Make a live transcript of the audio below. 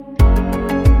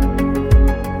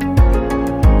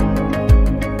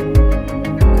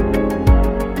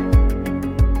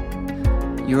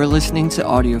You are listening to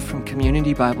audio from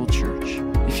Community Bible Church.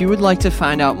 If you would like to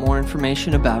find out more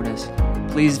information about us,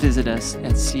 please visit us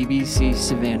at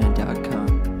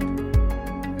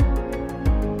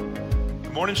cbcsavannah.com.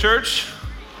 Good morning, church.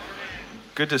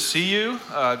 Good to see you.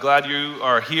 Glad you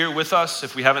are here with us.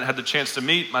 If we haven't had the chance to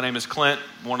meet, my name is Clint,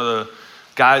 one of the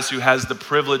guys who has the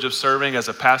privilege of serving as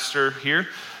a pastor here.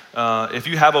 If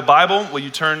you have a Bible, will you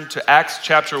turn to Acts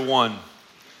chapter 1?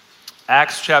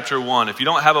 Acts chapter 1. If you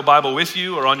don't have a Bible with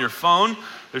you or on your phone,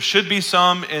 there should be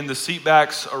some in the seat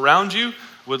backs around you.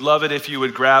 Would love it if you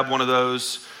would grab one of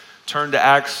those. Turn to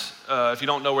Acts. If you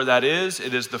don't know where that is,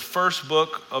 it is the first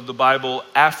book of the Bible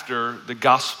after the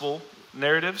gospel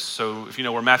narratives. So if you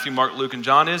know where Matthew, Mark, Luke, and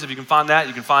John is, if you can find that,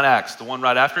 you can find Acts, the one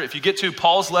right after. If you get to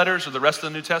Paul's letters or the rest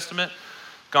of the New Testament,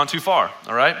 gone too far,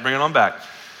 all right? Bring it on back.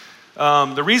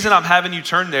 The reason I'm having you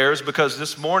turn there is because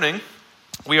this morning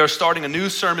we are starting a new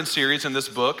sermon series in this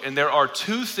book, and there are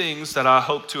two things that I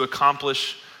hope to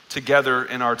accomplish together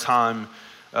in our time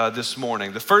this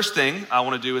morning. The first thing I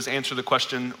want to do is answer the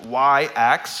question, why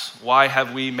Acts? Why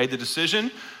have we made the decision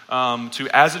to,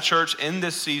 as a church in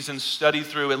this season, study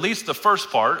through at least the first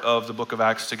part of the book of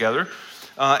Acts together?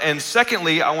 And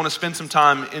secondly, I want to spend some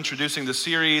time introducing the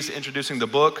series, introducing the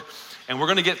book, and we're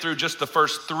going to get through just the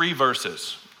first 3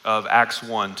 verses of Acts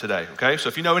 1 today, okay? So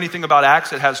if you know anything about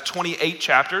Acts, it has 28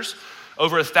 chapters,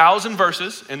 over 1,000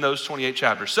 verses in those 28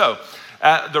 chapters. So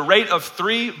at the rate of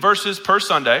 3 verses per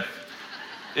Sunday,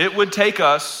 it would take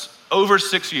us over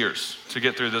 6 years to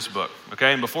get through this book,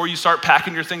 okay? And before you start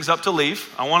packing your things up to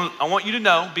leave, I want you to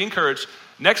know, be encouraged,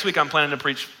 next week I'm planning to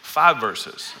preach 5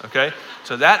 verses, okay?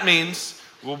 So that means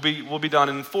we'll be done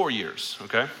in 4 years,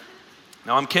 okay?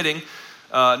 Now I'm kidding.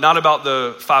 Not about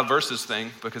the 5 verses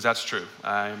thing, because that's true.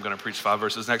 I am going to preach 5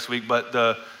 verses next week, but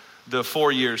the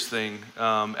 4 years thing.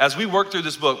 As we work through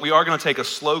this book, we are going to take a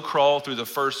slow crawl through the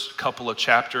first couple of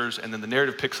chapters, and then the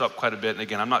narrative picks up quite a bit. And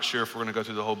again, I'm not sure if we're going to go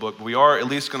through the whole book, but we are at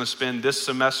least going to spend this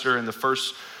semester in the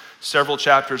first several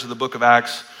chapters of the book of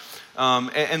Acts.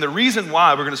 And the reason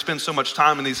why we're going to spend so much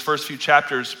time in these first few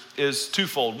chapters is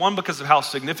twofold. One, because of how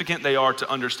significant they are to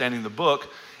understanding the book.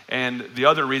 And the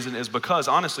other reason is because,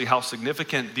 honestly, how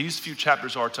significant these few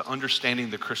chapters are to understanding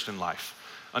the Christian life,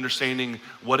 understanding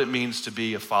what it means to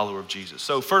be a follower of Jesus.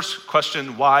 So first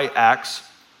question, why Acts?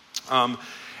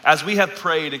 As we have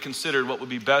prayed and considered what would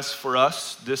be best for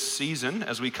us this season,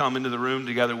 as we come into the room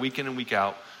together week in and week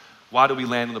out, why do we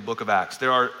land in the book of Acts?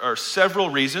 There are several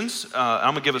reasons. I'm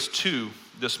going to give us 2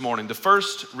 this morning. The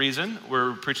first reason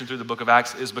we're preaching through the book of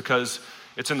Acts is because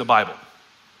it's in the Bible.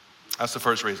 That's the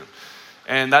first reason.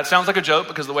 And that sounds like a joke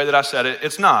because the way that I said it,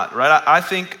 it's not, right? I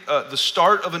think the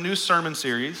start of a new sermon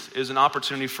series is an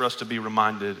opportunity for us to be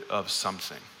reminded of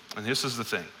something. And this is the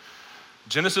thing.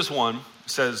 Genesis 1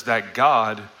 says that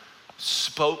God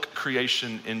spoke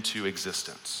creation into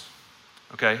existence,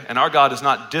 okay? And our God is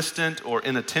not distant or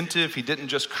inattentive. He didn't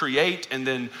just create and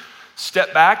then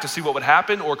step back to see what would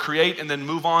happen or create and then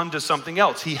move on to something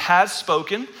else. He has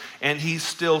spoken and he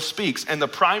still speaks. And the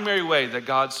primary way that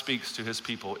God speaks to his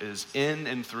people is in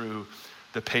and through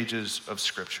the pages of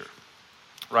Scripture,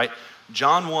 right?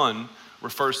 John 1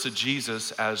 refers to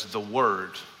Jesus as the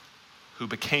Word who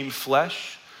became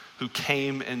flesh, who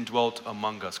came and dwelt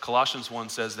among us. Colossians 1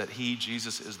 says that he,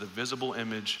 Jesus, is the visible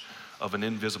image of an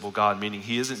invisible God, meaning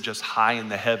he isn't just high in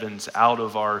the heavens out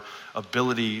of our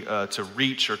ability to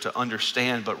reach or to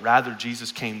understand, but rather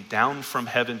Jesus came down from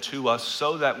heaven to us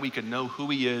so that we could know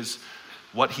who he is,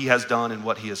 what he has done, and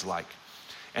what he is like.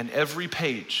 And every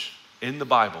page in the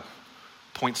Bible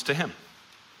points to him.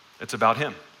 It's about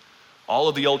him. All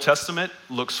of the Old Testament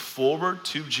looks forward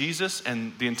to Jesus,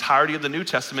 and the entirety of the New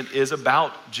Testament is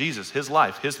about Jesus, his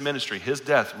life, his ministry, his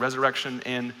death, resurrection,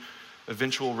 and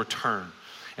eventual return.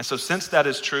 And so since that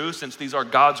is true, since these are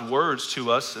God's words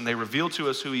to us and they reveal to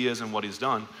us who he is and what he's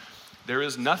done, there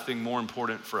is nothing more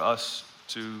important for us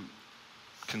to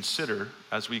consider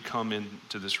as we come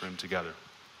into this room together.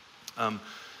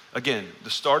 Again, the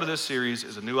start of this series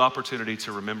is a new opportunity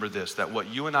to remember this, that what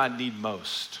you and I need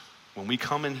most when we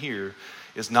come in here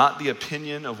is not the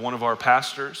opinion of one of our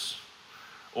pastors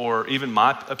or even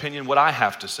my opinion, what I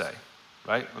have to say,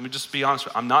 right? Let me just be honest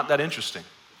with you. I'm not that interesting.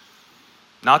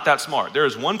 Not that smart. There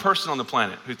is one person on the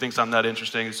planet who thinks I'm that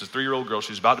interesting. It's a 3-year-old girl.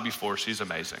 She's about to be 4. She's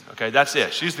amazing. Okay, that's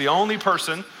it. She's the only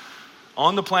person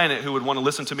on the planet who would want to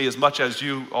listen to me as much as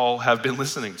you all have been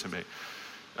listening to me.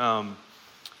 And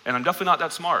I'm definitely not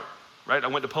that smart, right? I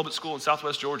went to public school in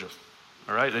Southwest Georgia.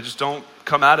 All right, they just don't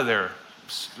come out of there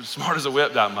smart as a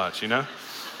whip that much, you know?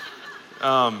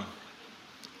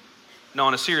 No,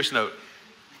 on a serious note,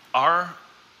 our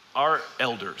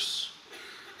elders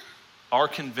are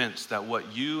convinced that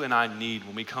what you and I need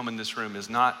when we come in this room is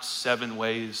not 7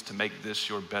 ways to make this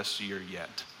your best year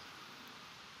yet.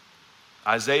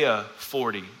 Isaiah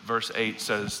 40, verse 8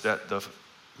 says that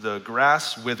the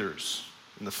grass withers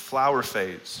and the flower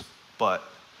fades, but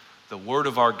the word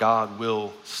of our God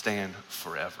will stand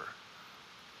forever.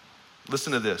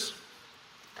 Listen to this.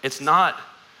 It's not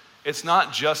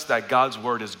just that God's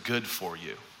word is good for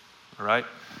you, all right?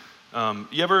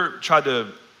 You ever tried to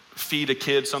feed a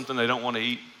kid something they don't want to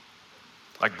eat,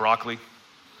 like broccoli?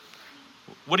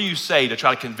 What do you say to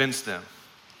try to convince them?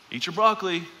 Eat your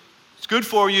broccoli. It's good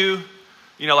for you.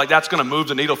 You know, like that's going to move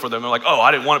the needle for them. They're like, oh,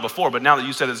 I didn't want it before, but now that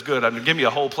you said it's good, give me a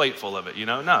whole plate full of it, you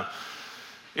know? No,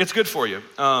 it's good for you.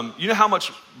 You know how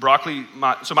much broccoli,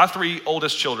 my 3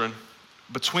 oldest children,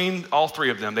 between all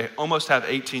 3 of them, they almost have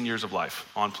 18 years of life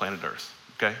on planet Earth,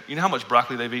 okay? You know how much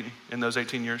broccoli they've eaten in those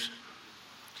 18 years?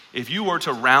 If you were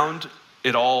to round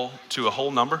it all to a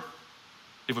whole number,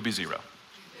 it would be 0,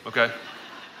 okay?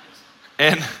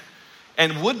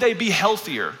 And would they be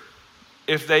healthier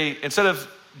if they, instead of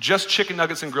just chicken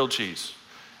nuggets and grilled cheese,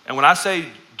 and when I say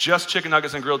just chicken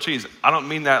nuggets and grilled cheese, I don't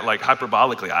mean that like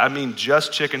hyperbolically, I mean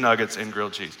just chicken nuggets and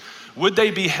grilled cheese. Would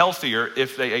they be healthier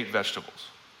if they ate vegetables?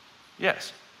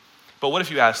 Yes. But what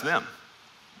if you ask them?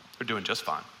 They're doing just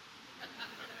fine,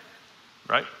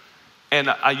 right? And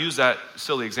I use that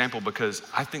silly example because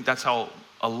I think that's how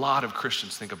a lot of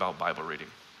Christians think about Bible reading.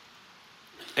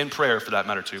 And prayer for that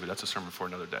matter too, but that's a sermon for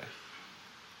another day.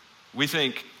 We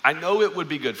think, I know it would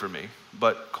be good for me,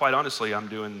 but quite honestly, I'm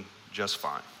doing just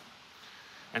fine.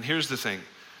 And here's the thing.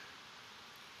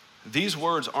 These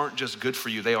words aren't just good for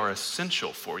you, they are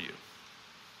essential for you.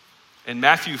 In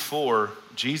Matthew 4,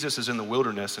 Jesus is in the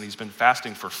wilderness and he's been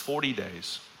fasting for 40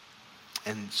 days.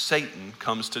 And Satan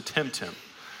comes to tempt him.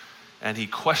 And he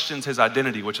questions his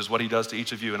identity, which is what he does to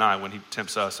each of you and I when he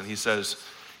tempts us. And he says,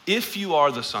 if you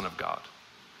are the Son of God,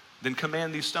 then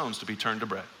command these stones to be turned to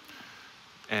bread.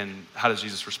 And how does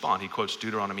Jesus respond? He quotes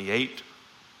Deuteronomy 8.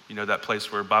 You know that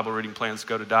place where Bible reading plans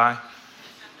go to die?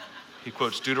 He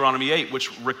quotes Deuteronomy 8,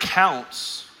 which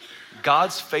recounts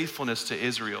God's faithfulness to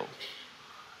Israel.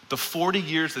 The 40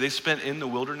 years that they spent in the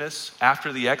wilderness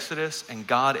after the Exodus, and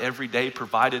God every day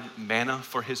provided manna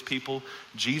for his people.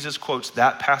 Jesus quotes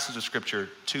that passage of scripture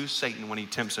to Satan when he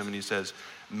tempts him, and he says,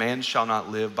 man shall not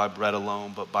live by bread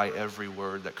alone, but by every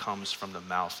word that comes from the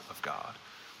mouth of God.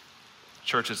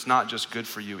 Church, it's not just good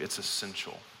for you, it's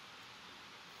essential.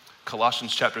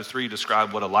 Colossians chapter 3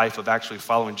 describes what a life of actually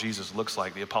following Jesus looks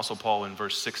like. The Apostle Paul in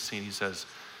verse 16, he says,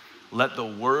 let the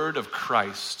word of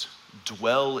Christ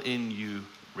dwell in you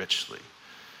richly.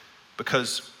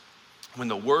 Because when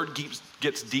the word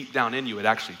gets deep down in you, it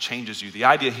actually changes you. The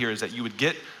idea here is that you would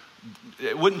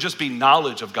it wouldn't just be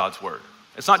knowledge of God's word.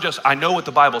 It's not just, I know what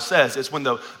the Bible says. It's when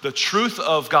the truth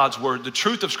of God's word, the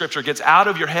truth of scripture gets out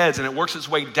of your heads and it works its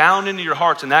way down into your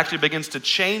hearts and actually begins to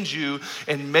change you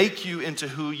and make you into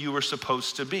who you were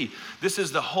supposed to be. This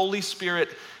is the Holy Spirit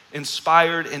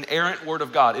inspired, inerrant word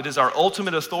of God. It is our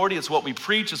ultimate authority. It's what we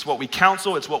preach. It's what we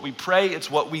counsel. It's what we pray. It's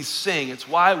what we sing. It's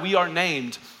why we are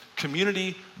named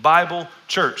Community Bible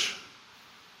Church.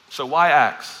 So why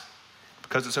Acts?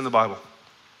 Because it's in the Bible.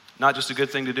 Not just a good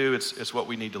thing to do, it's what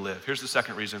we need to live. Here's the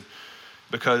second reason.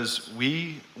 Because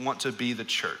we want to be the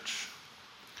church.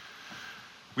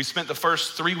 We spent the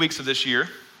first 3 weeks of this year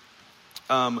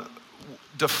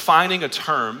defining a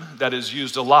term that is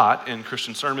used a lot in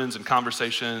Christian sermons and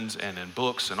conversations and in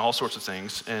books and all sorts of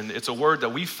things. And it's a word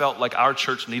that we felt like our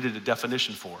church needed a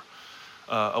definition for.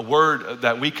 A word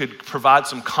that we could provide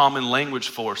some common language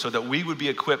for so that we would be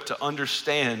equipped to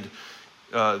understand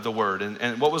the word.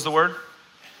 And what was the word?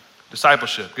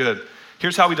 Discipleship. Good.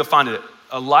 Here's how we defined it.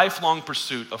 A lifelong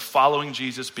pursuit of following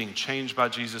Jesus, being changed by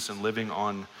Jesus, and living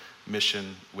on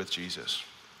mission with Jesus.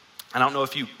 I don't know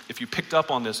if you picked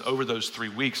up on this over those 3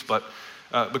 weeks, but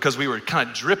because we were kind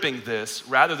of dripping this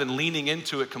rather than leaning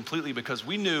into it completely because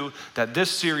we knew that this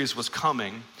series was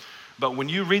coming. But when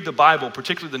you read the Bible,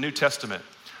 particularly the New Testament,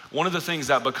 one of the things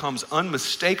that becomes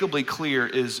unmistakably clear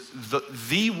is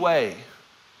the way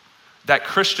that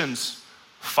Christians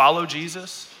follow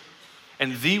Jesus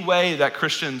and the way that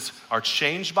Christians are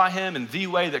changed by him and the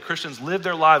way that Christians live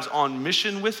their lives on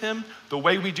mission with him, the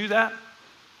way we do that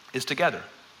is together.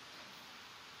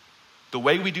 The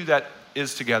way we do that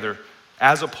is together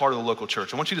as a part of the local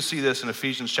church. I want you to see this in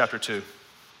Ephesians chapter 2.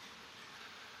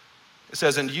 It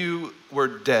says, and you were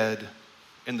dead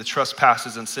in the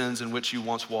trespasses and sins in which you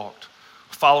once walked,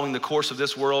 following the course of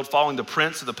this world, following the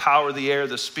prince of the power of the air,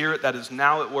 the spirit that is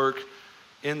now at work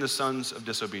in the sons of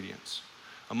disobedience,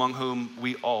 among whom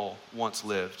we all once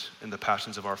lived in the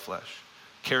passions of our flesh,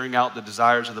 carrying out the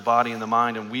desires of the body and the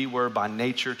mind, and we were by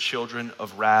nature children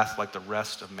of wrath like the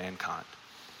rest of mankind.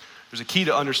 There's a key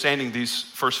to understanding these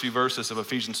first few verses of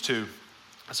Ephesians 2.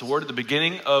 It's a word at the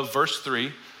beginning of verse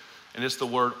 3, and it's the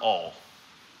word all.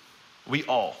 We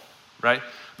all, right?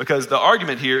 Because the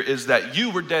argument here is that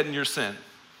you were dead in your sin.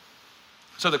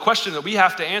 So the question that we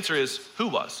have to answer is, who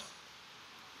was?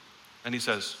 And he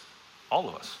says, all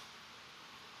of us.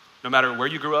 No matter where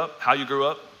you grew up,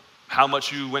 how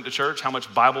much you went to church, how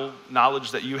much Bible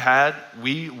knowledge that you had,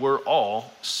 we were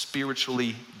all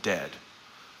spiritually dead.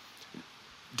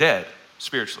 Dead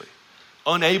spiritually.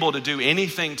 Unable to do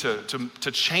anything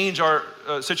to change our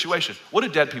situation. What do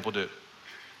dead people do?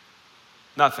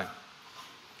 Nothing.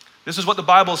 This is what the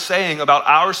Bible is saying about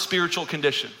our spiritual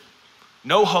condition.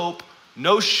 No hope,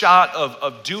 no shot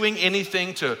of doing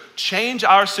anything to change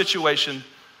our situation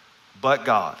but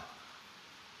God.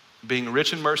 Being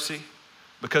rich in mercy,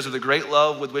 because of the great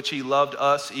love with which he loved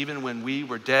us, even when we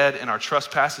were dead in our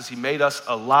trespasses, he made us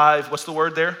alive. What's the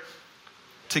word there?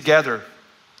 Together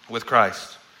with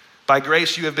Christ. By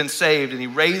grace you have been saved, and he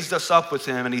raised us up with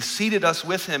him, and he seated us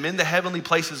with him in the heavenly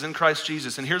places in Christ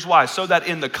Jesus. And here's why: so that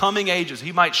in the coming ages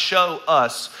he might show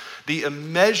us the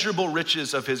immeasurable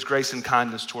riches of his grace and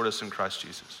kindness toward us in Christ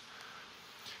Jesus.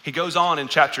 He goes on in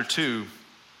chapter 2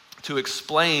 to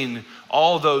explain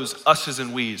all those us's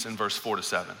and we's in verse 4 to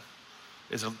 7.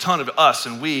 There's a ton of us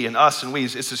and we and us and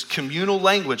we's. It's this communal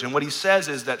language. And what he says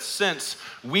is that since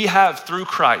we have through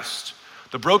Christ,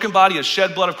 the broken body and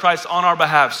shed blood of Christ on our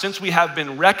behalf, since we have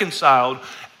been reconciled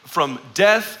from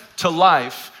death to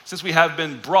life, since we have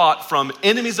been brought from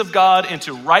enemies of God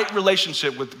into right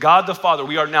relationship with God the Father,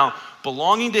 we are now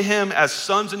belonging to him as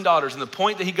sons and daughters. And the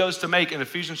point that he goes to make in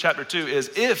Ephesians chapter 2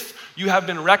 is, if you have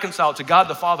been reconciled to God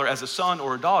the Father as a son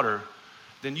or a daughter,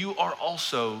 then you are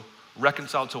also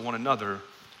reconciled to one another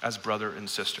as brother and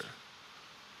sister.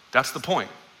 That's the point.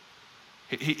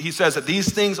 He says that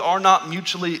these things are not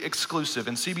mutually exclusive.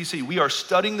 In CBC, we are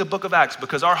studying the book of Acts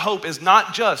because our hope is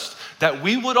not just that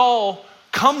we would all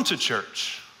come to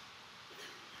church.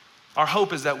 Our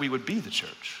hope is that we would be the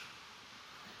church.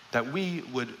 That we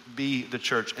would be the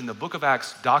church. And the book of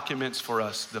Acts documents for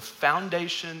us the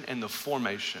foundation and the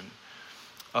formation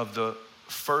of the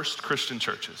first Christian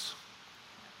churches.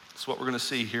 That's what we're going to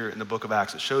see here in the book of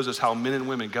Acts. It shows us how men and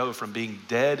women go from being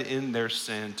dead in their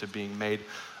sin to being made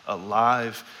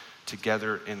alive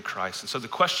together in Christ. And so the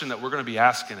question that we're going to be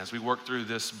asking as we work through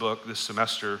this book this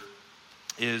semester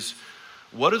is,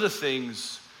 what are the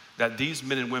things that these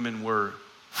men and women were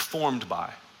formed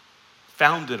by,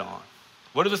 founded on?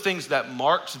 What are the things that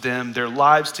marked them, their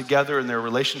lives together and their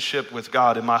relationship with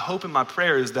God? And my hope and my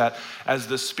prayer is that as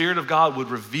the Spirit of God would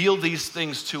reveal these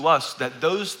things to us, that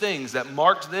those things that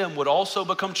marked them would also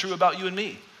become true about you and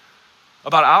me,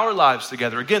 about our lives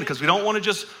together. Again, because we don't want to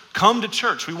just come to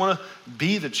church. We want to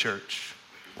be the church.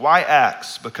 Why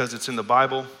Acts? Because it's in the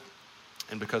Bible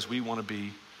and because we want to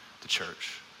be the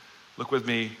church. Look with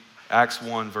me, Acts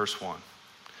 1, verse 1. I'm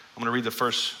going to read the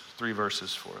first 3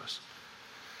 verses for us.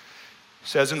 It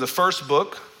says, in the first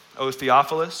book, O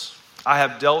Theophilus, I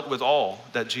have dealt with all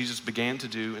that Jesus began to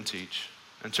do and teach,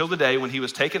 until the day when he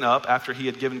was taken up after he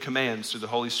had given commands through the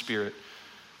Holy Spirit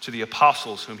to the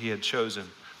apostles whom he had chosen.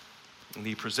 And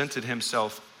he presented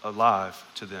himself alive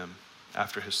to them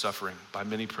after his suffering by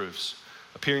many proofs,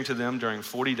 appearing to them during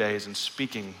 40 days and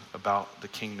speaking about the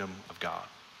kingdom of God.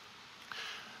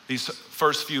 These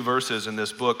first few verses in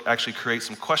this book actually create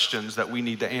some questions that we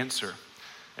need to answer.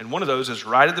 And one of those is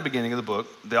right at the beginning of the book.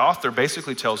 The author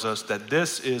basically tells us that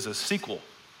this is a sequel,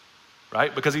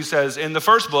 right? Because he says, in the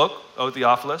first book, O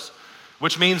Theophilus,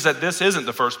 which means that this isn't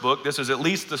the first book, this is at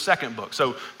least the second book.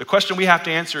 So the question we have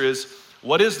to answer is,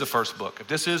 what is the first book? If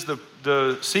this is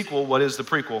the sequel, what is the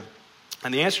prequel?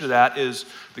 And the answer to that is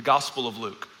the Gospel of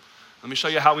Luke. Let me show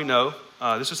you how we know.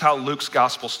 This is how Luke's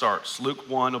gospel starts. Luke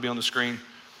 1 will be on the screen.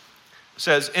 It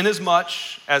says, inasmuch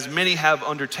as many have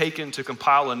undertaken to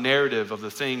compile a narrative of the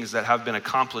things that have been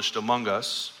accomplished among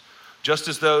us, just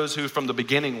as those who from the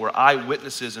beginning were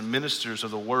eyewitnesses and ministers of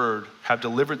the word have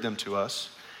delivered them to us,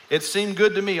 it seemed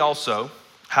good to me also,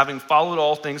 having followed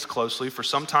all things closely for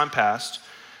some time past,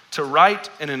 to write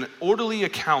in an orderly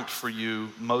account for you,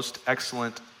 most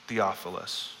excellent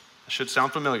Theophilus. It should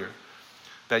sound familiar.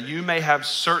 That you may have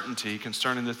certainty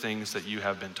concerning the things that you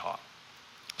have been taught.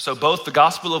 So both the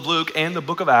Gospel of Luke and the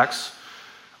book of Acts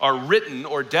are written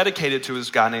or dedicated to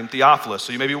this guy named Theophilus.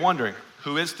 So you may be wondering,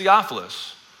 who is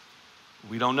Theophilus?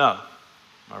 We don't know,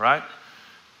 all right?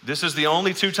 This is the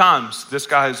only 2 times this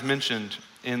guy is mentioned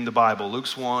in the Bible, Luke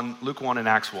 1 and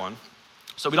Acts 1.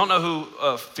 So we don't know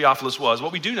who Theophilus was.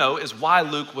 What we do know is why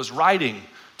Luke was writing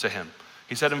to him.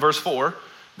 He said in verse 4,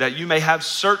 that you may have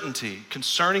certainty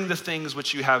concerning the things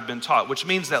which you have been taught, which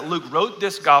means that Luke wrote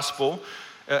this gospel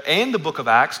and the book of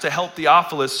Acts to help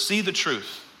Theophilus see the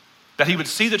truth, that he would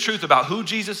see the truth about who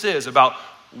Jesus is, about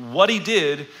what he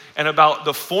did, and about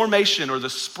the formation or the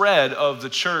spread of the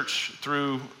church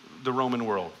through the Roman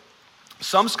world.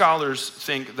 Some scholars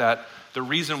think that the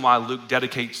reason why Luke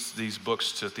dedicates these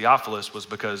books to Theophilus was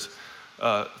because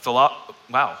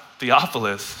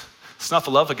Theophilus,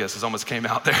 Snuffleupagus almost came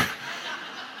out there.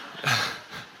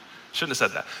 Shouldn't have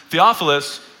said that.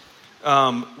 Theophilus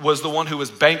was the one who was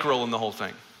bankrolling the whole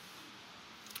thing.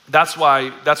 That's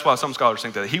why some scholars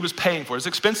think that. He was paying for it. It's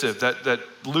expensive that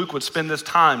Luke would spend this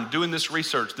time doing this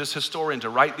research, this historian, to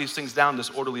write these things down, this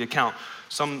orderly account.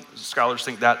 Some scholars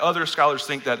think that. Other scholars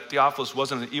think that Theophilus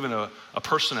wasn't even a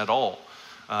person at all.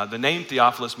 The name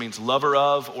Theophilus means lover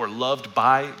of or loved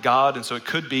by God. And so it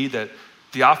could be that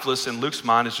Theophilus in Luke's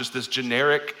mind is just this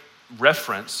generic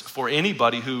reference for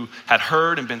anybody who had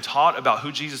heard and been taught about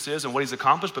who Jesus is and what he's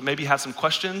accomplished, but maybe had some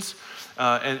questions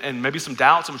and maybe some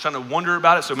doubts and was trying to wonder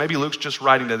about it. So maybe Luke's just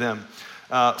writing to them.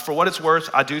 For what it's worth,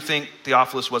 I do think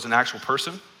Theophilus was an actual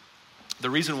person. The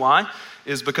reason why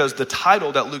is because the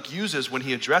title that Luke uses when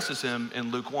he addresses him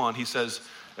in Luke 1, he says,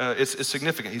 it's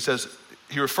significant.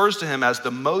 He refers to him as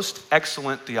the most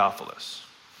excellent Theophilus.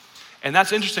 And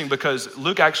that's interesting because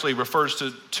Luke actually refers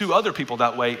to two other people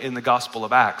that way in the Gospel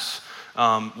of Acts.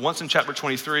 Once in chapter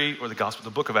 23, or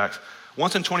the book of Acts,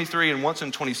 once in 23 and once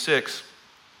in 26.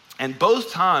 And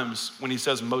both times when he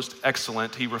says most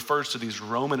excellent, he refers to these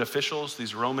Roman officials,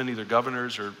 these Roman either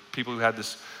governors or people who had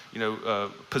this,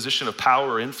 position of power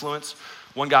or influence.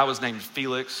 One guy was named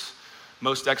Felix,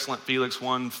 most excellent Felix.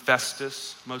 One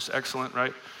Festus, most excellent,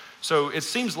 right? So it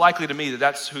seems likely to me that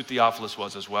that's who Theophilus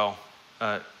was as well.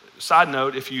 Side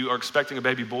note, if you are expecting a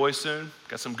baby boy soon,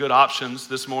 got some good options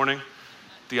this morning.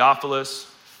 Theophilus,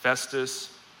 Festus,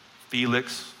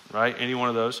 Felix, right? Any one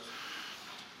of those.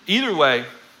 Either way,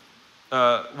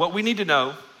 what we need to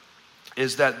know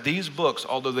is that these books,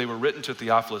 although they were written to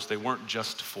Theophilus, they weren't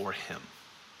just for him.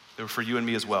 They were for you and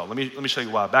me as well. Let me show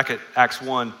you why. Back at Acts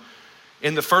 1,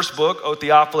 in the first book, O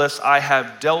Theophilus, I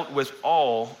have dealt with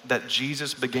all that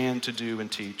Jesus began to do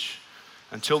and teach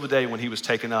until the day when he was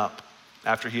taken up,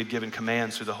 after he had given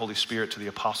commands through the Holy Spirit to the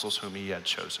apostles whom he had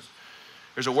chosen.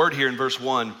 There's a word here in verse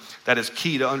 1 that is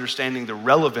key to understanding the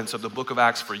relevance of the book of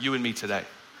Acts for you and me today.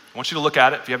 I want you to look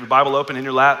at it. If you have your Bible open in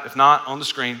your lap, if not, on the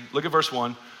screen, look at verse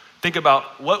 1. Think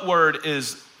about what word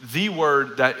is the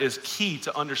word that is key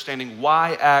to understanding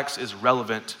why Acts is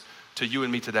relevant to you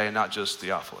and me today and not just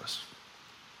Theophilus.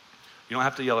 You don't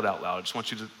have to yell it out loud. I just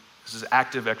want you to, this is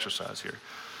active exercise here.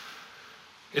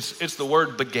 It's the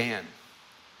word began.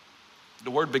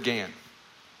 The word began.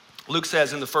 Luke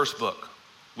says in the first book,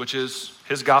 which is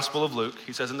his Gospel of Luke,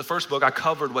 he says, in the first book, I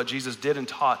covered what Jesus did and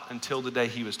taught until the day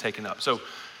he was taken up. So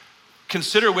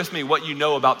consider with me what you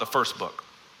know about the first book,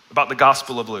 about the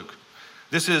Gospel of Luke.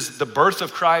 This is the birth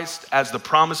of Christ as the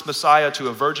promised Messiah to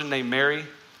a virgin named Mary.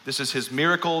 This is his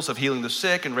miracles of healing the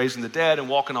sick and raising the dead and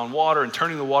walking on water and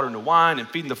turning the water into wine and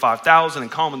feeding the 5,000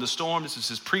 and calming the storm. This is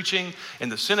his preaching in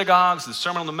the synagogues, the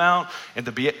Sermon on the Mount, and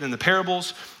the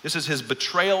parables. This is his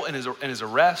betrayal and his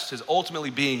arrest, his ultimately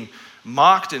being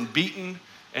mocked and beaten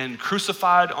and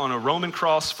crucified on a Roman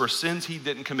cross for sins he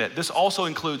didn't commit. This also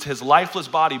includes his lifeless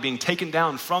body being taken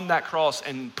down from that cross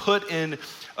and put in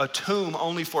a tomb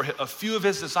only for a few of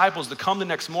his disciples to come the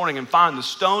next morning and find the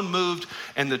stone moved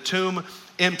and the tomb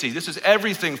empty. This is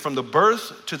everything from the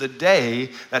birth to the day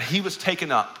that he was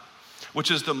taken up,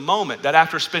 which is the moment that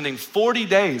after spending 40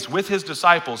 days with his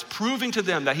disciples, proving to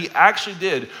them that he actually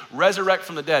did resurrect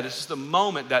from the dead, this is the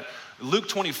moment that Luke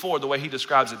 24, the way he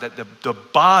describes it, that the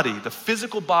body, the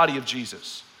physical body of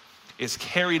Jesus is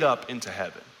carried up into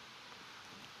heaven.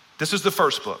 This is the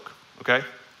first book, okay?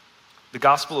 The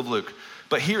Gospel of Luke.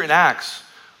 But here in Acts,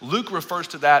 Luke refers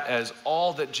to that as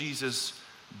all that Jesus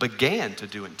began to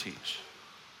do and teach.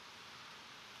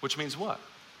 Which means what?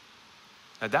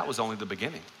 That was only the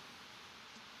beginning.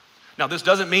 Now, this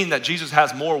doesn't mean that Jesus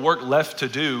has more work left to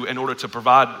do in order to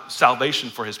provide salvation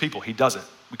for his people. He doesn't.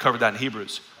 We covered that in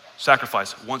Hebrews.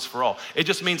 Sacrifice once for all. It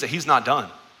just means that he's not done.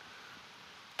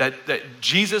 That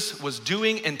Jesus was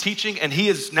doing and teaching, and he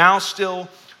is now still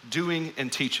doing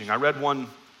and teaching. I read one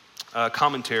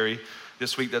commentary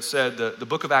this week that said the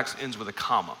book of Acts ends with a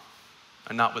comma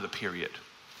and not with a period.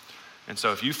 And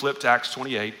so if you flip to Acts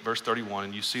 28, verse 31,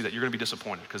 and you see that, you're going to be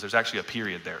disappointed because there's actually a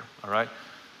period there, all right?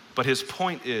 But his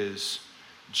point is,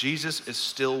 Jesus is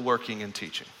still working and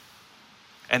teaching.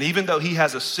 And even though he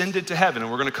has ascended to heaven, and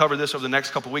we're going to cover this over the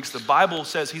next couple weeks, the Bible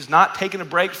says he's not taken a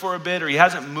break for a bit, or he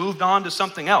hasn't moved on to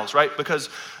something else, right? Because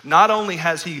not only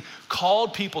has he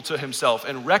called people to himself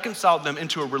and reconciled them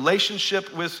into a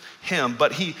relationship with him,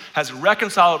 but he has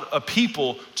reconciled a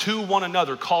people to one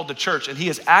another called the church, and he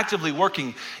is actively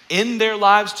working in their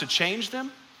lives to change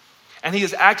them, and he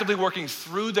is actively working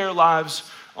through their lives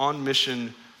on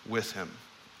mission with him.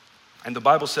 And the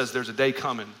Bible says there's a day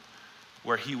coming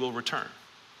where he will return.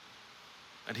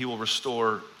 And he will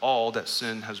restore all that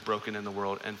sin has broken in the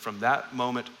world. And from that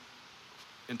moment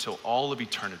until all of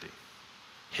eternity,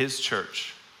 his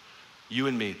church, you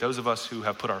and me, those of us who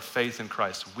have put our faith in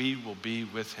Christ, we will be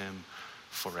with him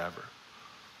forever.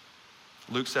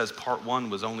 Luke says part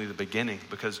 1 was only the beginning,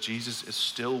 because Jesus is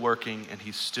still working and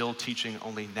he's still teaching,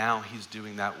 only now he's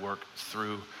doing that work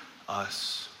through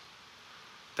us.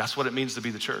 That's what it means to be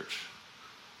the church.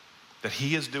 That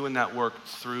he is doing that work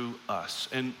through us.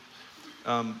 And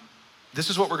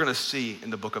this is what we're going to see in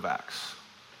the book of Acts.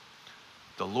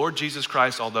 The Lord Jesus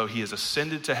Christ, although he has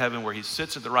ascended to heaven where he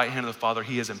sits at the right hand of the Father,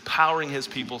 he is empowering his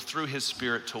people through his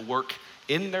Spirit to work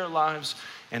in their lives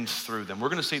and through them. We're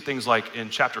going to see things like in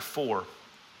chapter 4,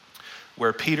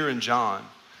 where Peter and John,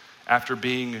 after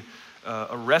being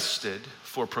arrested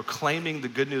for proclaiming the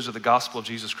good news of the gospel of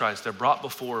Jesus Christ, they're brought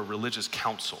before a religious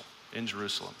council in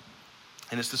Jerusalem.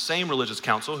 And it's the same religious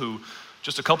council who,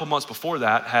 just a couple months before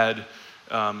that, had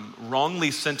wrongly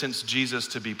sentenced Jesus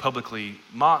to be publicly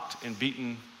mocked and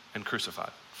beaten and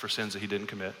crucified for sins that he didn't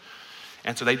commit.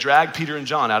 And so they drag Peter and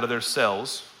John out of their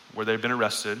cells where they've been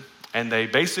arrested, and they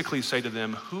basically say to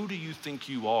them, "Who do you think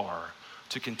you are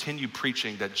to continue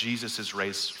preaching that Jesus is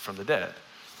raised from the dead?"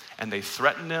 And they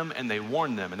threaten them and they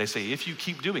warn them, and they say, "If you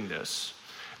keep doing this,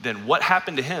 then what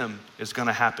happened to him is going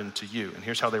to happen to you." And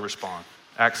here's how they respond.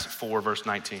 Acts 4, verse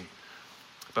 19.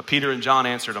 But Peter and John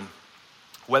answered him,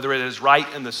 "Whether it is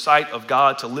right in the sight of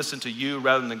God to listen to you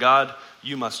rather than God,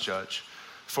 you must judge.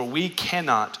 For we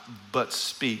cannot but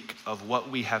speak of what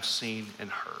we have seen and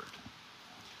heard."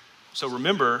 So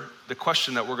remember, the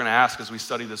question that we're going to ask as we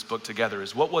study this book together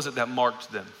is, what was it that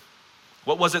marked them?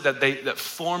 What was it that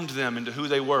formed them into who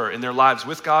they were in their lives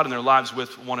with God and their lives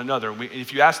with one another?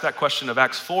 If you ask that question of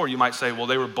Acts 4, you might say, well,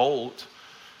 they were bold.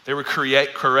 They were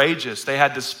courageous. They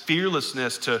had this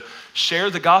fearlessness to share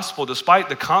the gospel despite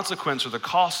the consequence or the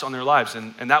costs on their lives.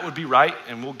 And that would be right.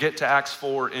 And we'll get to Acts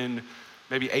 4 in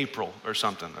maybe April or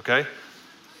something, okay?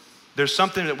 There's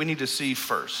something that we need to see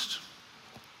first.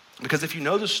 Because if you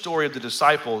know the story of the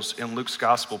disciples in Luke's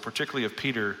gospel, particularly of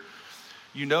Peter,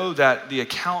 you know that the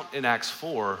account in Acts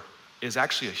 4 is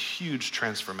actually a huge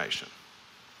transformation.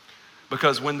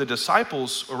 Because when the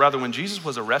disciples, or rather when Jesus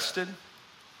was arrested,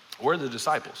 where are the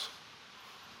disciples?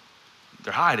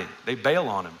 They're hiding. They bail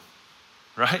on him,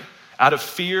 right? Out of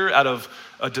fear, out of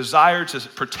a desire to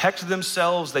protect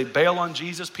themselves, they bail on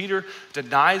Jesus. Peter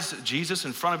denies Jesus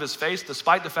in front of his face,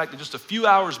 despite the fact that just a few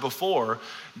hours before,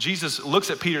 Jesus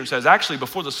looks at Peter and says, "Actually,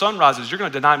 before the sun rises, you're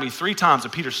going to deny me 3 times.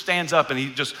 And Peter stands up and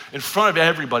he just, in front of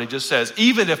everybody, just says,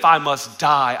 "Even if I must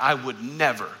die, I would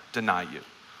never deny you."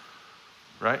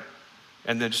 Right?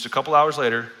 And then just a couple hours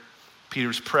later,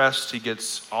 Peter's pressed, he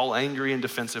gets all angry and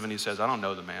defensive, and he says, "I don't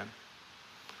know the man.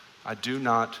 I do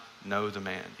not know the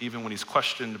man," even when he's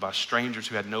questioned by strangers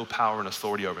who had no power and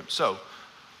authority over him. So,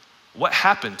 what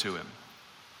happened to him?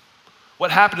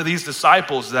 What happened to these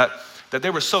disciples that they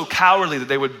were so cowardly that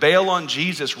they would bail on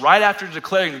Jesus right after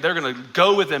declaring that they're going to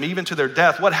go with him even to their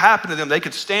death? What happened to them? They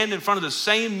could stand in front of the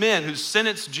same men who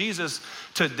sentenced Jesus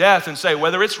to death and say,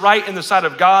 whether it's right in the sight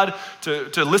of God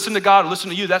to listen to God or listen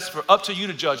to you, that's up to you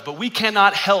to judge. But we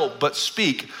cannot help but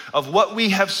speak of what we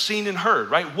have seen and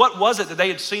heard, right? What was it that they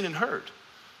had seen and heard?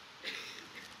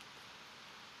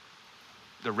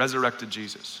 The resurrected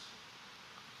Jesus.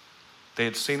 They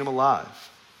had seen him alive.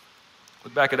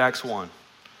 Look back at Acts 1.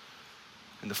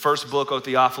 In the first book, O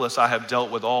Theophilus, I have dealt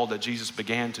with all that Jesus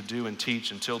began to do and teach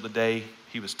until the day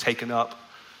he was taken up.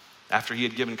 After he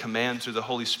had given command through the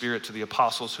Holy Spirit to the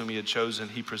apostles whom he had chosen,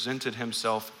 he presented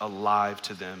himself alive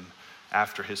to them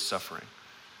after his suffering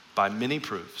by many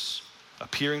proofs,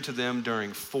 appearing to them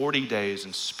during 40 days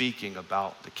and speaking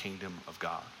about the kingdom of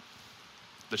God.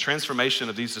 The transformation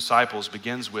of these disciples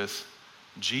begins with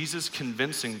Jesus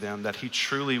convincing them that he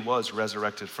truly was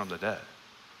resurrected from the dead.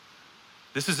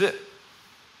 This is it.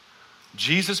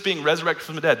 Jesus being resurrected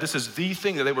from the dead. This is the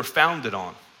thing that they were founded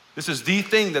on. This is the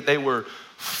thing that they were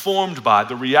formed by,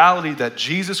 the reality that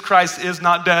Jesus Christ is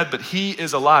not dead, but he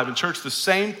is alive. And church, the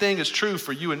same thing is true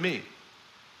for you and me.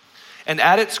 And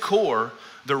at its core,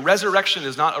 the resurrection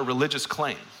is not a religious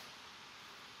claim.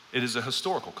 It is a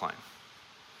historical claim.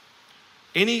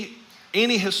 Any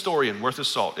Any historian worth his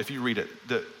salt, if you read it,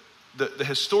 the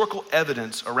historical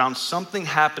evidence around something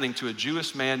happening to a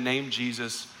Jewish man named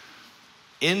Jesus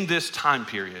in this time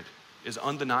period is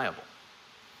undeniable,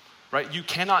 right? You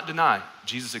cannot deny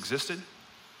Jesus existed.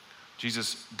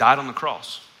 Jesus died on the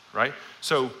cross, right?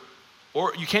 So,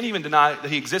 or you can't even deny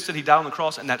that he existed, he died on the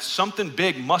cross, and that something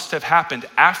big must have happened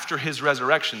after his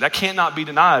resurrection. That cannot be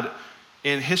denied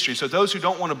in history. So those who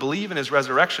don't want to believe in his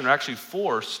resurrection are actually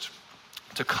forced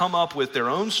to come up with their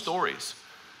own stories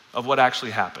of what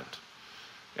actually happened.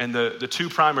 And the two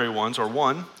primary ones are,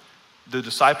 one, the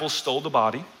disciples stole the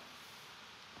body,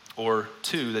 or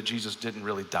two, that Jesus didn't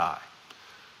really die.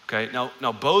 Okay,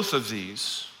 now both of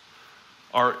these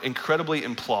are incredibly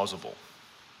implausible.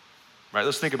 Right,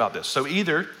 let's think about this. So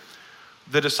either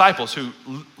the disciples who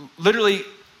literally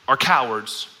are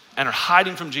cowards and are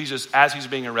hiding from Jesus as he's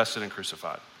being arrested and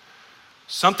crucified.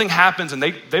 Something happens and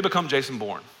they become Jason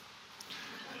Bourne.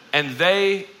 And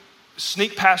they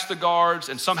sneak past the guards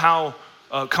and somehow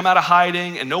come out of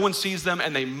hiding and no one sees them,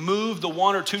 and they move the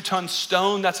 1 or 2 ton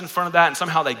stone that's in front of that, and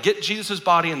somehow they get Jesus'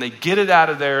 body and they get it out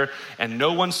of there and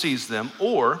no one sees them.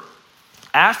 Or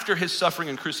after his suffering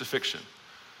and crucifixion,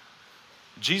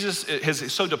 Jesus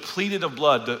is so depleted of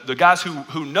blood. The guys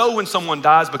who know when someone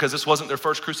dies because this wasn't their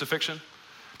first crucifixion,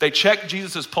 they check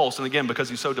Jesus' pulse, and again, because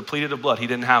he's so depleted of blood, he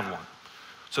didn't have one.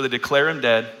 So they declare him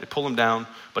dead, they pull him down,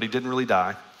 but he didn't really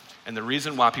die. And the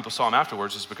reason why people saw him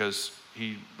afterwards is because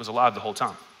he was alive the whole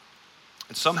time.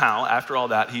 And somehow, after all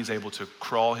that, he's able to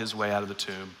crawl his way out of the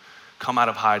tomb, come out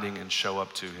of hiding, and show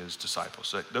up to his disciples.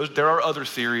 So there are other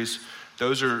theories.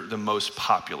 Those are the most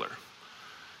popular.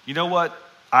 You know what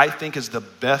I think is the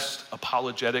best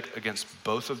apologetic against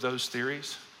both of those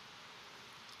theories?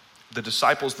 The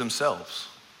disciples themselves.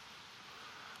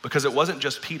 Because it wasn't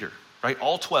just Peter, right?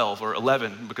 All 12, or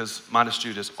 11, because minus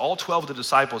Judas, all 12 of the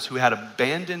disciples who had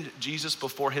abandoned Jesus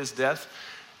before his death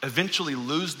eventually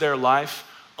lose their life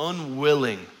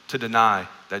unwilling to deny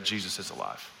that Jesus is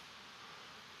alive.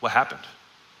 What happened?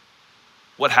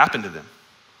 What happened to them,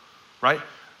 right?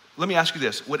 Let me ask you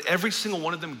this. Would every single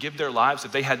one of them give their lives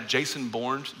if they had Jason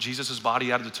Bourne, Jesus'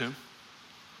 body, out of the tomb?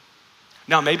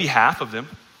 Now, maybe half of them,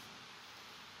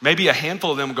 maybe a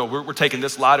handful of them go, we're taking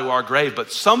this lie to our grave.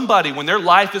 But somebody, when their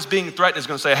life is being threatened, is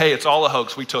going to say, hey, it's all a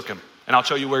hoax. We took him, and I'll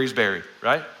show you where he's buried,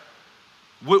 right?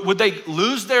 Would they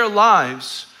lose their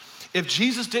lives if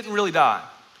Jesus didn't really die,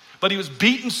 but he was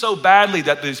beaten so badly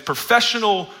that these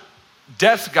professional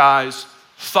death guys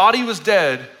thought he was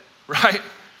dead, right?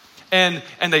 And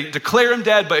they declare him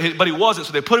dead, but he wasn't.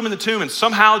 So they put him in the tomb, and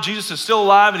somehow Jesus is still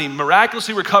alive, and he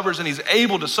miraculously recovers, and he's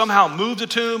able to somehow move the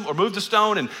tomb or move the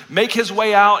stone and make his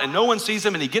way out, and no one sees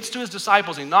him, and he gets to his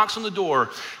disciples, and he knocks on the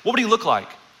door. What would he look like?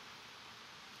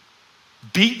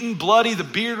 Beaten, bloody, the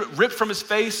beard ripped from his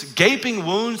face, gaping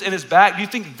wounds in his back. Do you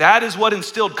think that is what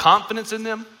instilled confidence in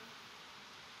them?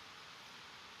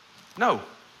 No.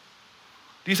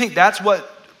 Do you think that's what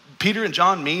Peter and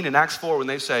John mean in Acts 4 when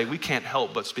they say, we can't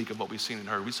help but speak of what we've seen and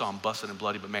heard? We saw him busted and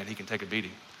bloody, but man, he can take a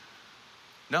beating.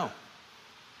 No.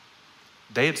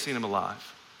 They had seen him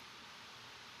alive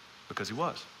because he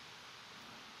was.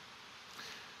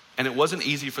 And it wasn't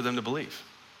easy for them to believe,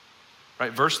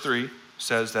 right? Verse 3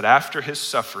 says that after his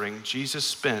suffering, Jesus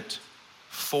spent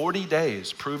 40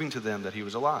 days proving to them that he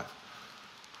was alive.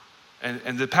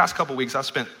 And the past couple weeks, I've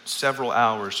spent several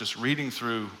hours just reading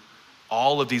through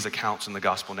all of these accounts in the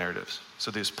gospel narratives.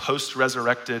 So this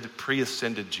post-resurrected,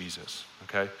 pre-ascended Jesus,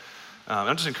 okay?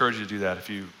 I just encourage you to do that if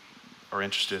you are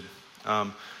interested.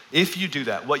 If you do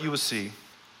that, what you will see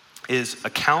is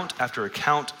account after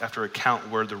account after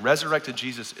account where the resurrected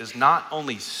Jesus is not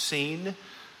only seen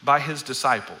by his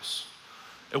disciples.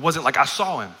 It wasn't like I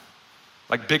saw him,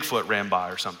 like Bigfoot ran by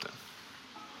or something.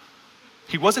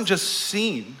 He wasn't just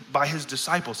seen by his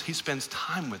disciples, he spends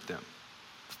time with them.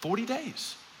 40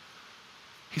 days.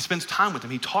 He spends time with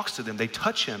them, he talks to them, they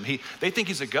touch him, they think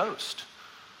he's a ghost.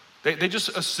 They just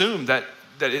assume that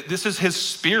this is his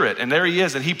spirit, and there he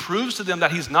is, and he proves to them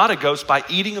that he's not a ghost by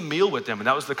eating a meal with them, and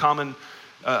that was the common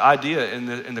idea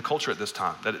in the culture at this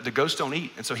time, that the ghosts don't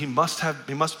eat, and so he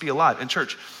must be alive. And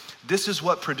church, this is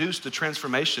what produced the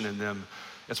transformation in them.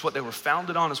 It's what they were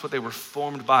founded on, it's what they were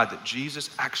formed by, that Jesus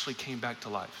actually came back to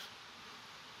life.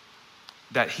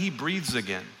 That he breathes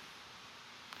again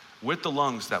with the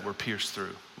lungs that were pierced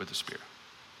through with the spear.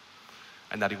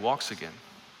 And that he walks again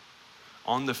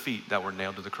on the feet that were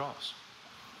nailed to the cross.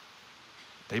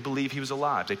 They believe he was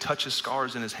alive. They touch his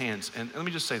scars in his hands. And let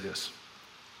me just say this.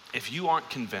 If you aren't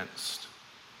convinced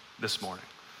this morning,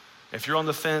 if you're on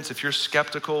the fence, if you're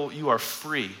skeptical, you are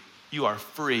free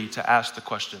to ask the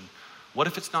question, what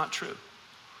if it's not true?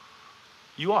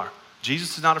 You are.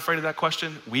 Jesus is not afraid of that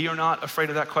question. We are not afraid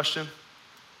of that question.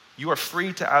 You are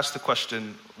free to ask the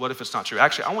question, what if it's not true?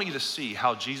 Actually, I want you to see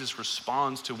how Jesus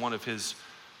responds to one of his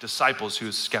disciples who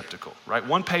is skeptical, right?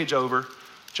 One page over,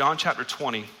 John chapter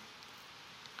 20,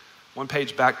 one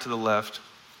page back to the left.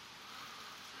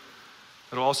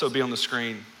 It'll also be on the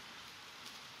screen.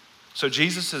 So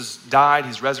Jesus has died,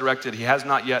 he's resurrected, he has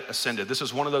not yet ascended. This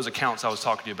is one of those accounts I was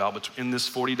talking to you about in this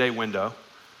 40-day window.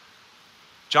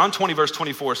 John 20 verse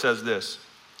 24 says this,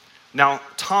 "Now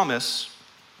Thomas,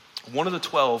 one of the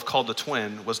 12 called the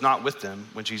twin, was not with them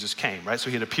when Jesus came," right? So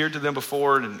he had appeared to them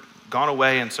before and gone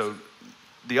away, and so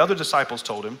the other disciples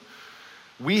told him,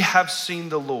 "We have seen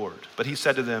the Lord." But he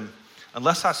said to them,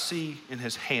 "Unless I see in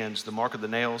his hands the mark of the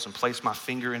nails and place my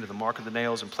finger into the mark of the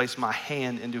nails and place my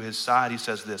hand into his side," he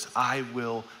says this, "I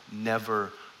will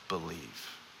never believe."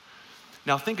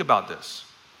 Now think about this.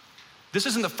 This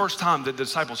isn't the first time that the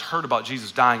disciples heard about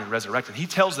Jesus dying and resurrecting. He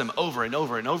tells them over and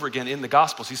over and over again in the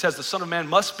Gospels. He says the Son of Man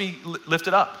must be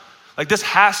lifted up. Like, this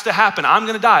has to happen. I'm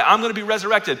gonna die. I'm gonna be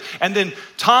resurrected. And then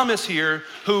Thomas here,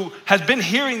 who has been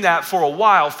hearing that for a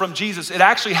while from Jesus, it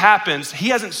actually happens. He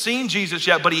hasn't seen Jesus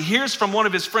yet, but he hears from one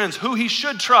of his friends who he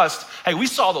should trust, "Hey, we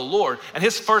saw the Lord." And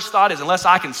his first thought is, unless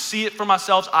I can see it for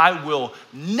myself, I will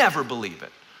never believe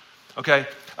it. Okay?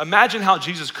 Imagine how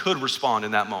Jesus could respond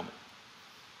in that moment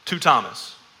to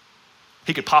Thomas.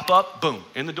 He could pop up, boom,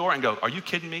 in the door and go, "Are you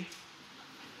kidding me?"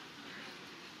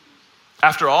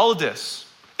 After all of this,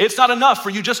 it's not enough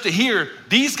for you just to hear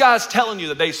these guys telling you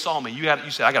that they saw me. You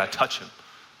say, "I gotta touch him,"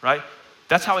 right?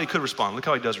 That's how he could respond. Look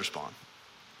how he does respond.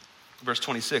 Verse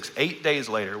 26, 8 days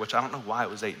later, which I don't know why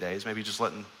it was 8 days, maybe just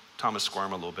letting Thomas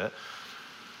squirm a little bit.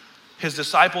 His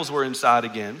disciples were inside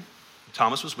again.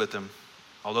 Thomas was with them.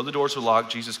 Although the doors were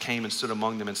locked, Jesus came and stood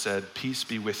among them and said, "Peace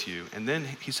be with you." And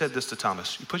then he said this to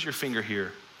Thomas, "You put your finger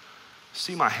here,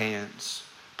 see my hands,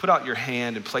 put out your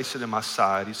hand and place it in my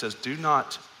side." He says, "Do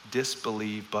not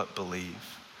disbelieve, but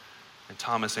believe." And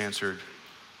Thomas answered,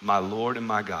 "My Lord and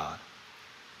my God."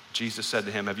 Jesus said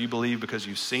to him, "Have you believed because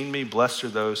you've seen me? Blessed are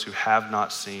those who have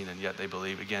not seen and yet they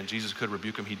believe." Again, Jesus could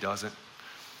rebuke him, he doesn't.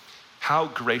 How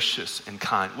gracious and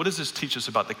kind. What does this teach us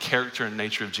about the character and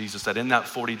nature of Jesus? That in that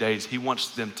 40 days, he wants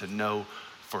them to know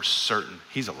for certain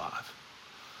he's alive.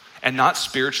 And not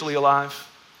spiritually alive,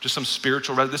 just some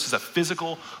spiritual, this is a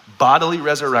physical, bodily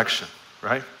resurrection,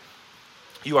 right?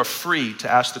 You are free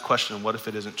to ask the question, what if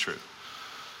it isn't true?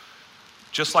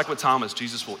 Just like with Thomas,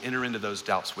 Jesus will enter into those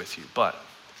doubts with you. But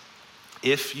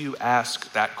if you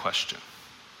ask that question,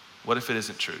 what if it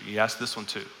isn't true? You ask this one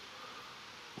too.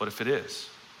 What if it is?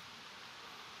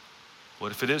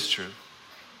 What if it is true?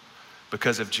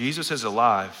 Because if Jesus is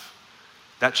alive,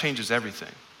 that changes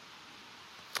everything.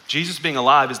 Jesus being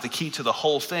alive is the key to the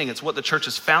whole thing. It's what the church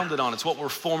is founded on. It's what we're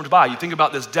formed by. You think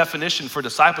about this definition for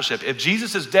discipleship. If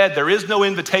Jesus is dead, there is no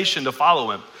invitation to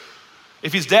follow him.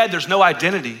 If he's dead, there's no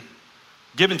identity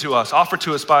given to us, offered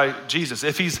to us by Jesus.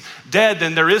 If he's dead,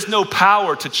 then there is no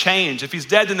power to change. If he's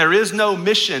dead, then there is no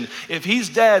mission. If he's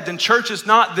dead, then church is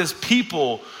not this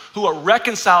people who are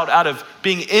reconciled out of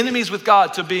being enemies with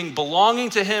God to being belonging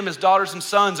to him as daughters and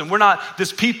sons. And we're not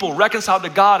this people reconciled to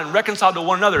God and reconciled to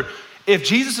one another. If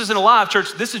Jesus isn't alive,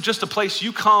 church, this is just a place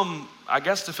you come, I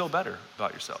guess, to feel better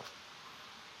about yourself.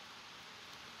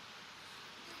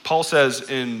 Paul says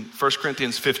in 1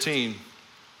 Corinthians 15,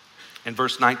 in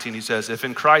verse 19, he says, "If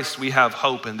in Christ we have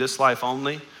hope in this life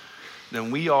only,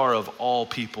 then we are of all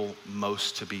people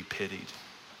most to be pitied."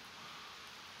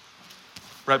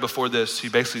 Right before this, he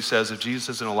basically says, if Jesus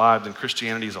isn't alive, then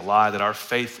Christianity is a lie, that our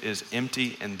faith is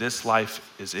empty and this life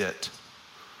is it.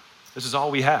 This is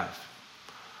all we have.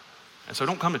 And so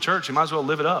don't come to church, you might as well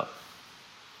live it up.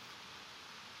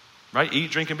 Right?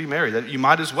 Eat, drink, and be merry. You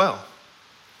might as well.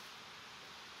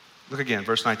 Look again,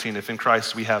 verse 19. "If in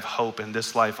Christ we have hope in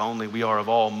this life only, we are of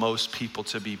all most people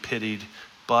to be pitied.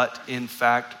 But in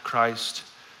fact, Christ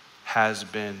has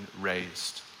been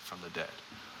raised from the dead."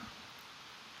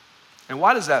 And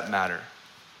why does that matter?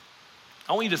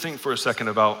 I want you to think for a second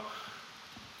about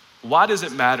why does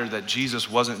it matter that Jesus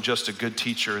wasn't just a good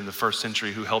teacher in the first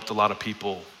century who helped a lot of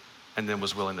people and then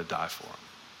was willing to die for them?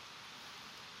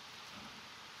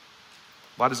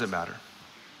 Why does it matter?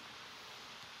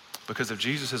 Because if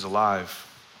Jesus is alive,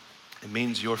 it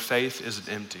means your faith isn't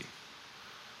empty.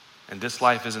 And this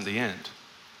life isn't the end.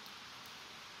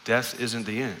 Death isn't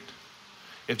the end.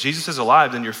 If Jesus is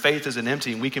alive, then your faith isn't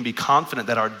empty, and we can be confident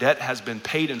that our debt has been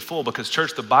paid in full, because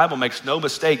church, the Bible makes no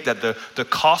mistake that the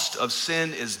cost of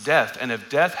sin is death. And if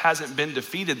death hasn't been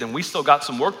defeated, then we still got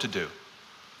some work to do.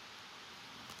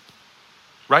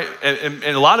 Right? And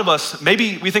a lot of us,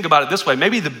 maybe we think about it this way.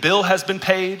 Maybe the bill has been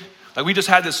paid, Like we just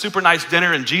had this super nice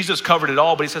dinner and Jesus covered it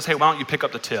all, but he says, hey, why don't you pick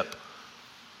up the tip?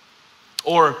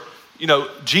 Or,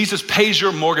 Jesus pays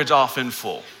your mortgage off in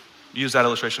full. We used that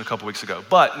illustration a couple weeks ago.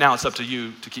 But now it's up to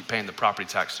you to keep paying the property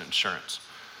tax and insurance.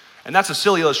 And that's a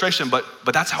silly illustration, but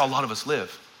that's how a lot of us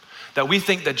live. That we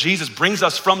think that Jesus brings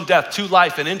us from death to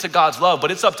life and into God's love,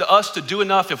 but it's up to us to do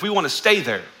enough if we want to stay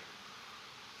there.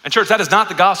 And church, that is not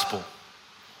the gospel.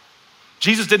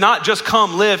 Jesus did not just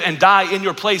come, live, and die in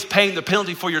your place, paying the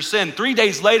penalty for your sin. 3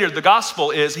 days later, the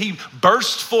gospel is he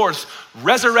burst forth,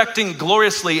 resurrecting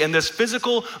gloriously in this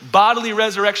physical, bodily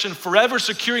resurrection, forever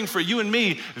securing for you and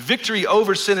me victory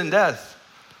over sin and death.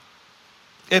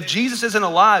 If Jesus isn't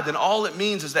alive, then all it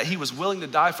means is that he was willing to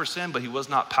die for sin, but he was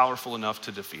not powerful enough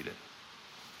to defeat it.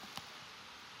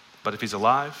 But if he's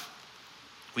alive,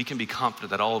 we can be confident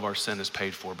that all of our sin is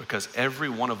paid for because every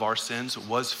one of our sins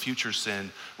was future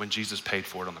sin when Jesus paid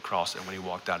for it on the cross and when he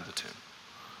walked out of the tomb.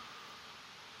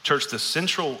 Church, the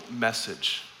central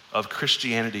message of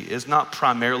Christianity is not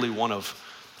primarily one of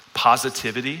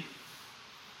positivity.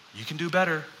 You can do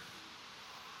better.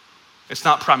 It's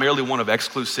not primarily one of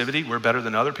exclusivity. We're better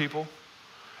than other people.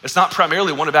 It's not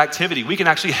primarily one of activity. We can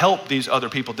actually help these other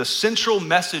people. The central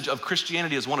message of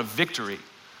Christianity is one of victory.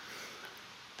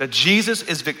 That Jesus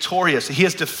is victorious. He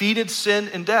has defeated sin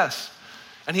and death.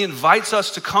 And he invites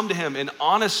us to come to him in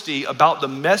honesty about the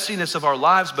messiness of our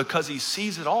lives because he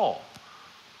sees it all.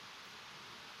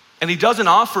 And he doesn't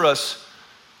offer us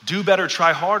do better,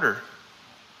 try harder.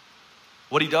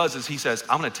 What he does is he says,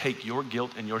 I'm gonna take your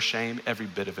guilt and your shame, every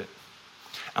bit of it.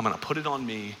 I'm gonna put it on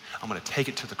me. I'm gonna take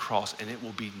it to the cross and it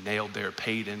will be nailed there,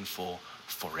 paid in full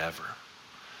forever.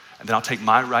 And then I'll take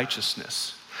my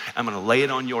righteousness. I'm gonna lay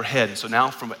it on your head. And so now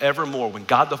from evermore, when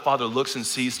God the Father looks and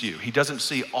sees you, he doesn't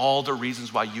see all the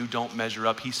reasons why you don't measure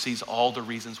up. He sees all the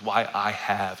reasons why I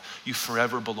have. You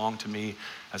forever belong to me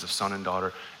as a son and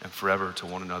daughter and forever to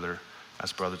one another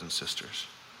as brothers and sisters.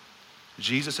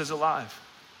 Jesus is alive.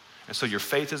 And so your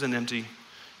faith isn't empty.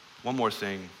 One more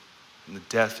thing, and the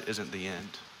death isn't the end.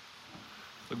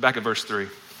 Look back at verse 3,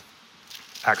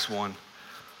 Acts 1.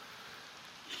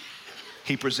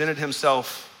 He presented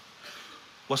himself,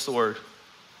 what's the word?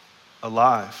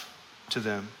 Alive to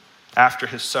them after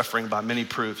his suffering by many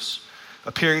proofs,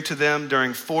 appearing to them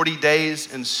during 40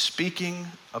 days and speaking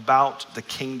about the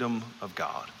kingdom of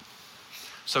God.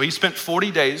 So he spent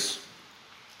 40 days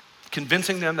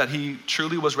convincing them that he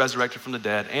truly was resurrected from the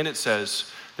dead. And it says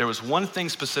there was one thing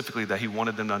specifically that he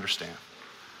wanted them to understand,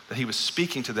 that he was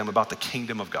speaking to them about the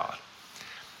kingdom of God.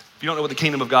 If you don't know what the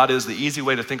kingdom of God is, the easy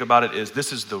way to think about it is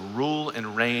this is the rule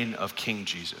and reign of King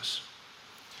Jesus.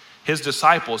 His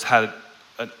disciples had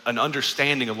an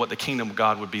understanding of what the kingdom of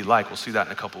God would be like. We'll see that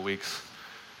in a couple weeks.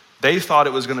 They thought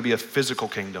it was going to be a physical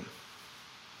kingdom.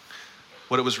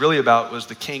 What it was really about was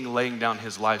the king laying down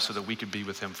his life so that we could be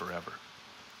with him forever.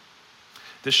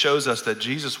 This shows us that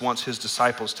Jesus wants his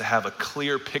disciples to have a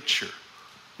clear picture.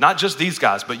 Not just these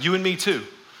guys, but you and me too.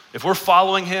 If we're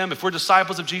following him, if we're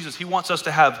disciples of Jesus, he wants us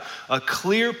to have a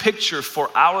clear picture for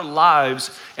our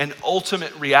lives and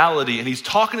ultimate reality. And he's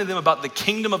talking to them about the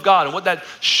kingdom of God. And what that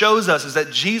shows us is that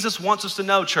Jesus wants us to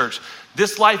know, church,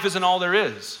 this life isn't all there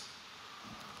is.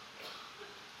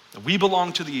 We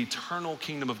belong to the eternal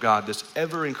kingdom of God, this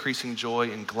ever-increasing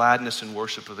joy and gladness and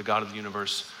worship of the God of the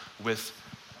universe with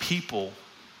people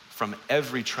from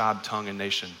every tribe, tongue, and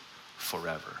nation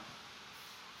forever.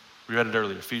 We read it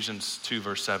earlier. Ephesians 2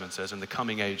 verse 7 says, in the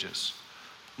coming ages,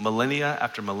 millennia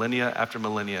after millennia after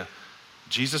millennia,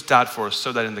 Jesus died for us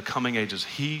so that in the coming ages,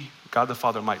 he, God the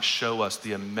Father, might show us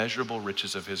the immeasurable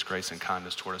riches of his grace and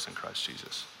kindness toward us in Christ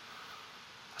Jesus.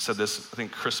 I said this, I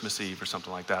think Christmas Eve or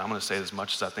something like that. I'm gonna say it as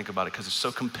much as I think about it because it's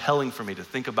so compelling for me to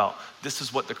think about this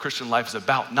is what the Christian life is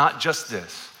about, not just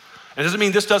this. And it doesn't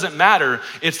mean this doesn't matter,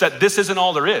 it's that this isn't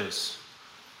all there is.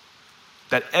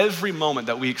 That every moment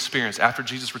that we experience after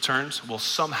Jesus returns will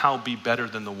somehow be better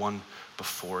than the one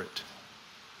before it.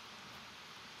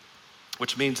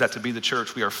 Which means that to be the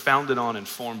church, we are founded on and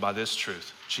formed by this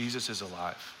truth. Jesus is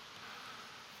alive.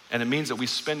 And it means that we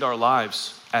spend our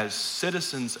lives as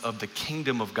citizens of the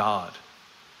kingdom of God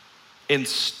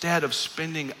instead of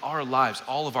spending our lives,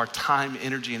 all of our time,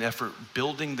 energy, and effort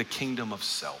building the kingdom of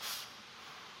self.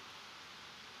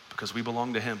 Because we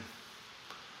belong to him.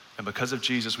 And because of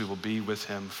Jesus, we will be with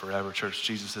him forever. Church,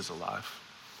 Jesus is alive.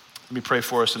 Let me pray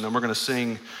for us, and then we're going to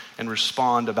sing and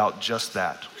respond about just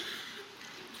that.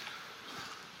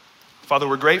 Father,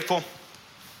 we're grateful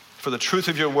for the truth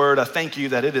of your word. I thank you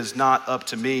that it is not up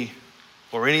to me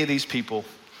or any of these people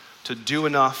to do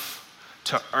enough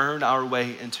to earn our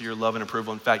way into your love and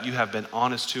approval. In fact, you have been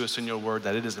honest to us in your word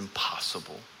that it is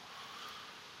impossible.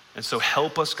 And so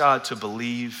help us, God, to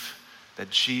believe that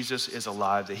Jesus is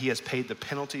alive, that he has paid the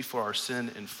penalty for our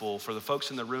sin in full. For the folks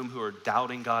in the room who are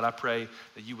doubting God, I pray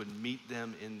that you would meet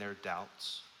them in their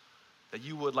doubts, that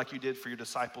you would, like you did for your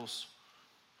disciples,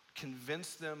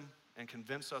 convince them and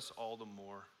convince us all the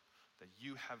more that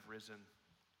you have risen,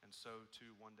 and so too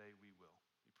one day we will.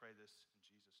 We pray this in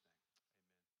Jesus' name.